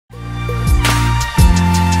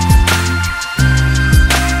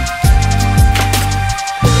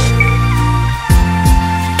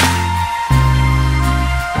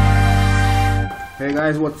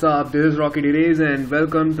guys, what's up? This is DeRaze and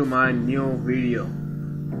welcome to my new video.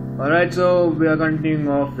 Alright, so we are continuing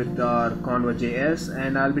off with our KonvaJS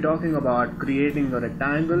and I'll be talking about creating a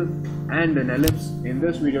rectangle and an ellipse in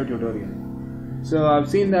this video tutorial. So I've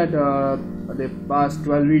seen that the past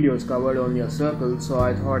 12 videos covered only a circle, so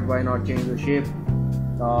I thought why not change the shape,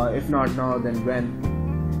 if not now then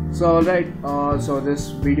when. So alright, so this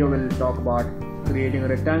video will talk about creating a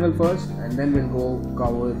rectangle first and then we'll go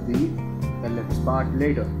cover the ellipse part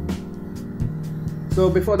later. So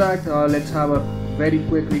before that, let's have a very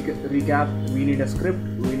quick recap. We need a script,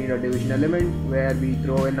 we need a division element where we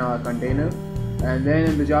throw in our container, and then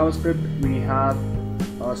in the JavaScript we have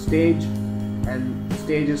a stage, and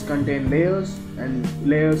stages contain layers, and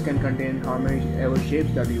layers can contain how many ever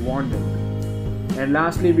shapes that we want them. And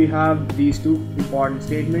lastly we have these two important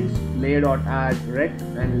statements, layer.add_rect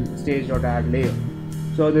and stage.add_layer.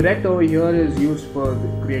 So the rect over here is used for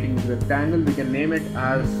creating the rectangle. We can name it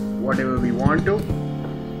as whatever we want to.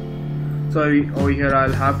 So over here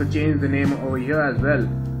I'll have to change the name over here as well.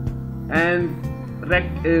 And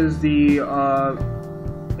rect is the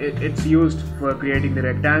it's used for creating the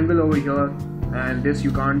rectangle over here, and this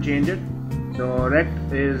you can't change it. So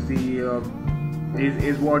rect is the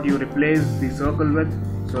is what you replace the circle with.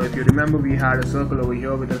 So if you remember, we had a circle over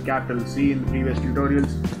here with a capital C in the previous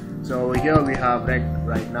tutorials. So over here we have rect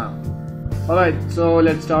right now. Alright, so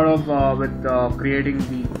let's start off with creating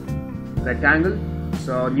the rectangle.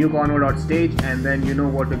 So new convo.stage, and then you know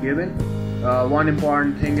what to give in. One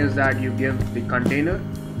important thing is that you give the container.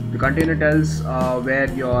 The container tells where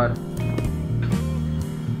your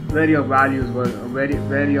values were,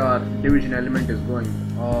 where your division element is going.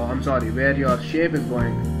 I'm sorry, where your shape is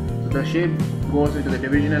going. So the shape goes into the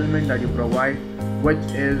division element that you provide,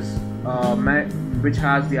 which is which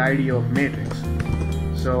has the ID of matrix.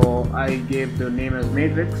 So I gave the name as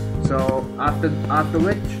matrix. So after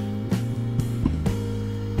which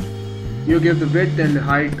you give the width and the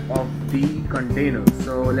height of the container.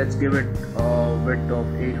 So let's give it a width of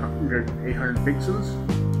 800 pixels,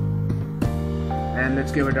 and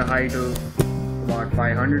let's give it a height of about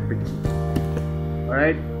 500 pixels.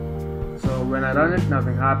 Alright, so when I run it,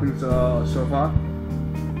 nothing happens so far.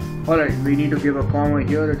 Alright, we need to give a comma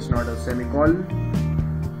here, it's not a semicolon.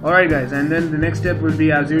 Alright guys, and then the next step will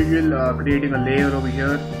be, as usual, creating a layer over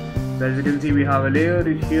here. So as you can see, we have a layer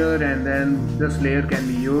here, and then this layer can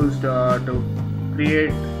be used to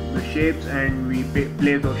create the shapes, and we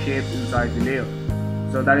place those shapes inside the layer.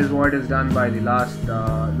 So that is what is done by the last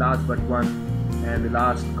but one and the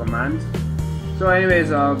last commands. So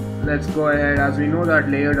anyways, let's go ahead. As we know that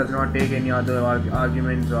layer does not take any other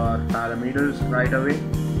arguments or parameters right away.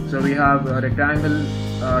 So we have a rectangle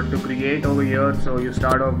to create over here. So you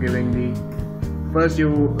start off giving first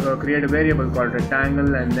you create a variable called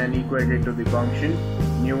rectangle and then equate it to the function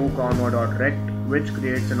new convo.rect, which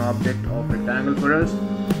creates an object of rectangle for us,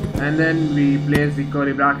 and then we place the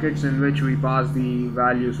curly brackets in which we pass the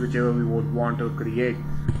values whichever we would want to create.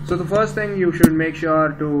 So the first thing you should make sure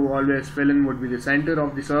to always fill in would be the center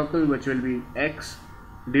of the circle, which will be x,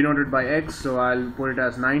 denoted by x. So I'll put it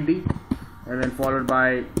as 90, and then followed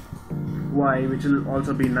by y, which will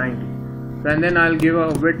also be 90. And then I'll give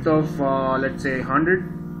a width of let's say 100,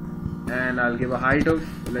 and I'll give a height of,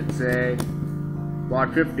 let's say,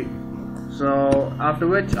 about 50. So after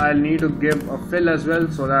which I'll need to give a fill as well,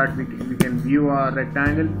 so that we can view our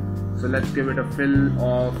rectangle. So let's give it a fill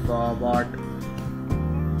of about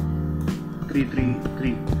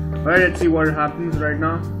 333. Alright, let's see what happens right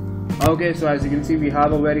now. Okay, so as you can see, we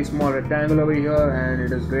have a very small rectangle over here, and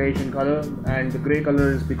it is grayish in color, and the gray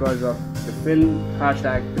color is because of the fill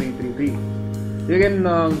hashtag 333. You can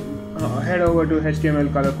head over to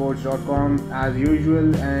htmlcolorcodes.com as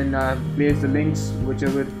usual, and place the links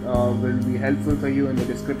whichever will be helpful for you in the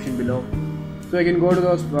description below. So you can go to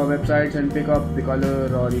those websites and pick up the color,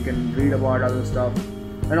 or you can read about other stuff.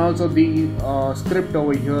 And also the script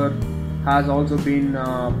over here has also been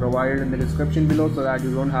provided in the description below, so that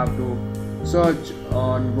you don't have to search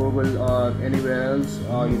on Google or anywhere else.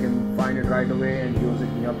 You can find it right away and use it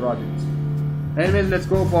in your projects. Anyways, let's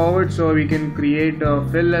go forward. So we can create a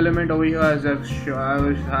fill element over here as I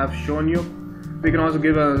have shown you. We can also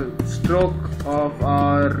give a stroke of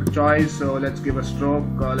our choice. So let's give a stroke,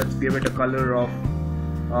 let's give it a color of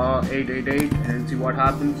 888 and see what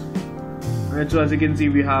happens. And so as you can see,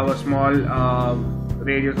 we have a small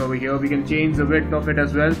radius over here. We can change the width of it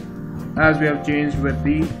as well, as we have changed with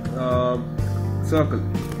the circle.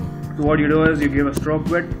 So what you do is you give a stroke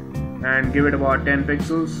width and give it about 10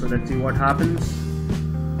 pixels. So let's see what happens.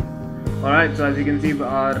 Alright, so as you can see,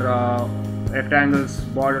 our rectangle's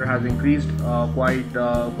border has increased quite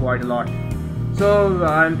a lot. So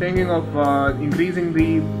I'm thinking of increasing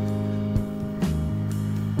the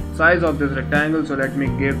size of this rectangle, so let me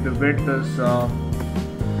give the width as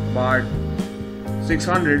about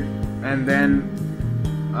 600, and then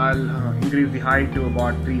I'll increase the height to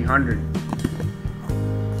about 300.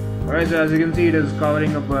 Alright, so as you can see, it is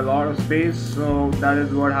covering up a lot of space, so that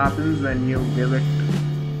is what happens when you give it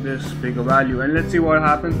this bigger value. And let's see what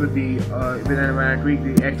happens with the when I tweak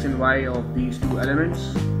the x and y of these two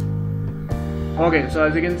elements. Okay, so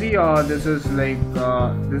as you can see, this is like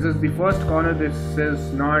this is the first corner. This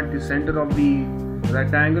is not the center of the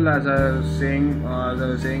rectangle, as I was saying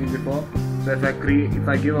before. So if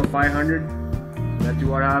I give a 500, let's see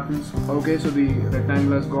what happens. Okay, so the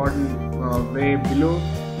rectangle has gotten way below,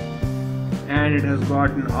 and it has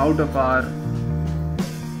gotten out of our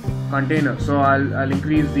container. So I'll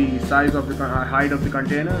increase the size of the height of the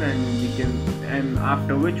container, and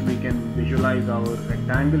after which we can visualize our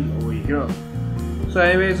rectangle over here. So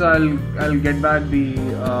anyways, I'll get back the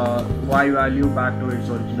y value back to its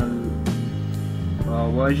original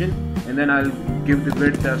version, and then I'll give the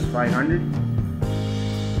width as 500.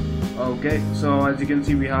 Okay, so as you can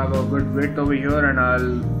see, we have a good width over here, and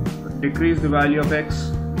I'll decrease the value of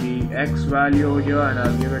x, the x value over here, and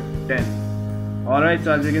I'll give it 10. Alright,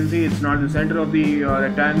 so as you can see, it's not the center of the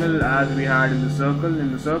rectangle as we had in the circle.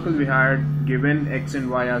 In the circle we had given x and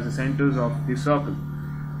y as the centers of the circle.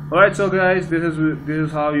 Alright, so guys, this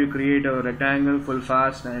is how you create a rectangle full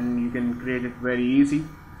fast, and you can create it very easy.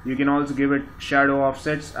 You can also give it shadow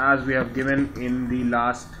offsets as we have given in the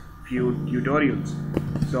last few tutorials.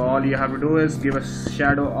 So all you have to do is give a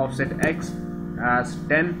shadow offset x as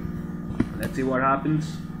 10. Let's see what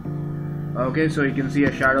happens. Okay, so you can see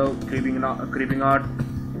a shadow creeping out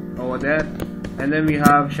over there, and then we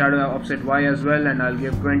have shadow offset y as well, and I'll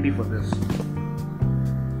give 20 for this.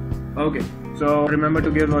 Okay, so remember to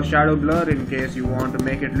give a shadow blur in case you want to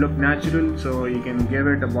make it look natural, so you can give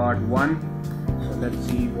it about 1. So let's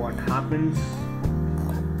see what happens.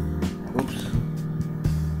 Oops.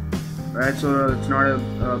 Right, so it's not a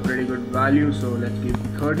pretty good value, so let's give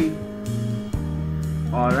 30.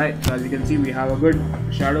 Alright, so as you can see, we have a good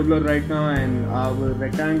shadow blur right now, and our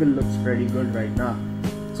rectangle looks pretty good right now.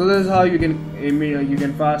 So this is how you can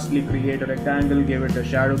fastly create a rectangle, give it a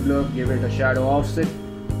shadow blur, give it a shadow offset,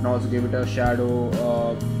 and also give it a shadow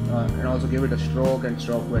and also give it a stroke and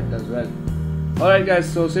stroke width as well. Alright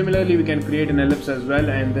guys, so similarly we can create an ellipse as well,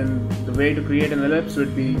 and then the way to create an ellipse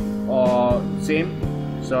would be same.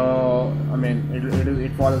 So I mean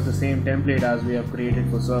it follows the same template as we have created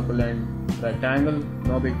for circle and rectangle,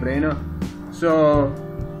 no big brainer. So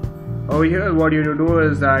over here what you do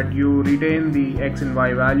is that you retain the x and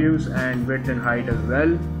y values and width and height as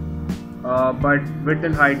well, but width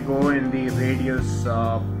and height go in the radius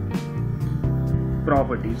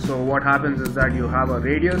property. So what happens is that you have a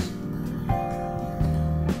radius,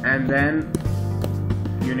 and then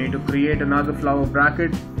you need to create another flower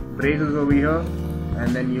bracket, braces over here,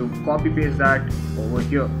 and then you copy paste that over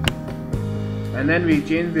here, and then we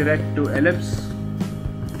change the rect to ellipse.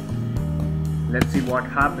 Let's see what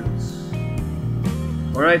happens.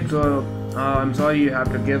 Alright, so I'm sorry, you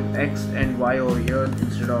have to give x and y over here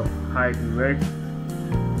instead of height and width.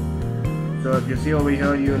 So if you see over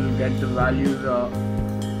here, you'll get the values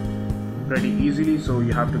pretty easily, so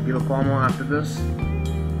you have to give a comma after this.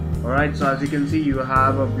 Alright, so as you can see, you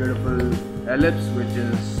have a beautiful ellipse which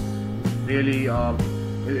is really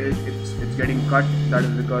it's getting cut. That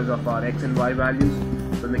is because of our x and y values.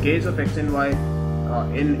 So in the case of x and y,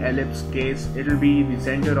 in ellipse case, it will be the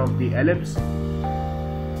center of the ellipse.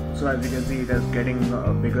 So as you can see, it is getting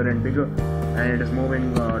bigger and bigger, and it is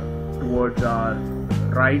moving towards our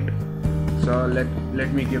right. So let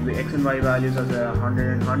me give the x and y values as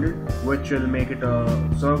 100 and 100, which will make it a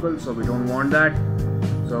circle, so we don't want that.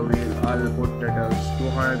 So I'll put it as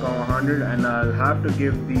 200, 100, and I'll have to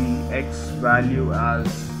give the x value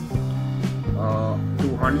as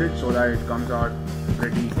 200 so that it comes out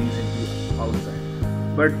pretty decently outside.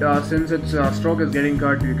 But since its stroke is getting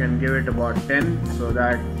cut, you can give it about 10 so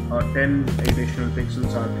that 10 additional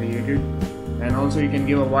pixels are created, and also you can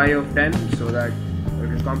give a y of 10 so that it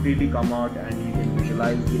will completely come out and you can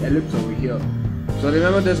visualize the ellipse over here. So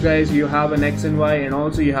remember this guys, you have an x and y, and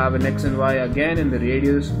also you have an x and y again in the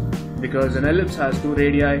radius, because an ellipse has two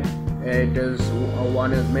radii. It is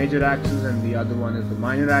one is major axis and the other one is the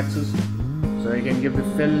minor axis. So you can give the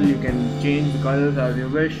fill, you can change the colors as you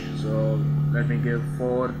wish. So let me give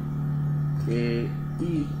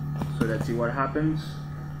 4AE, so let's see what happens.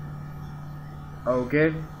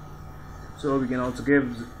 Okay, so we can also give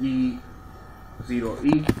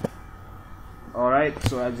E0E. Alright,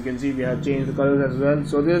 so as you can see, we have changed the colors as well.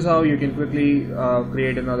 So this is how you can quickly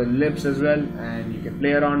create another ellipse as well, and you can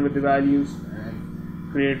play around with the values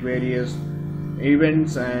and create various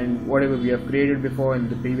events and whatever we have created before in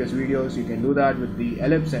the previous videos. You can do that with the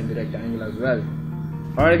ellipse and the rectangle as well.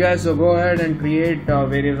 Alright guys, so go ahead and create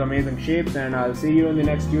various amazing shapes, and I'll see you in the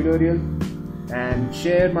next tutorial. And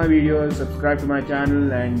share my videos, subscribe to my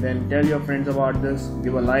channel, and then tell your friends about this.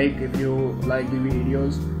 Give a like if you like the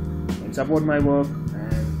videos, and support my work.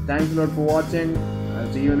 And thanks a lot for watching.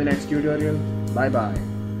 I'll see you in the next tutorial. Bye bye.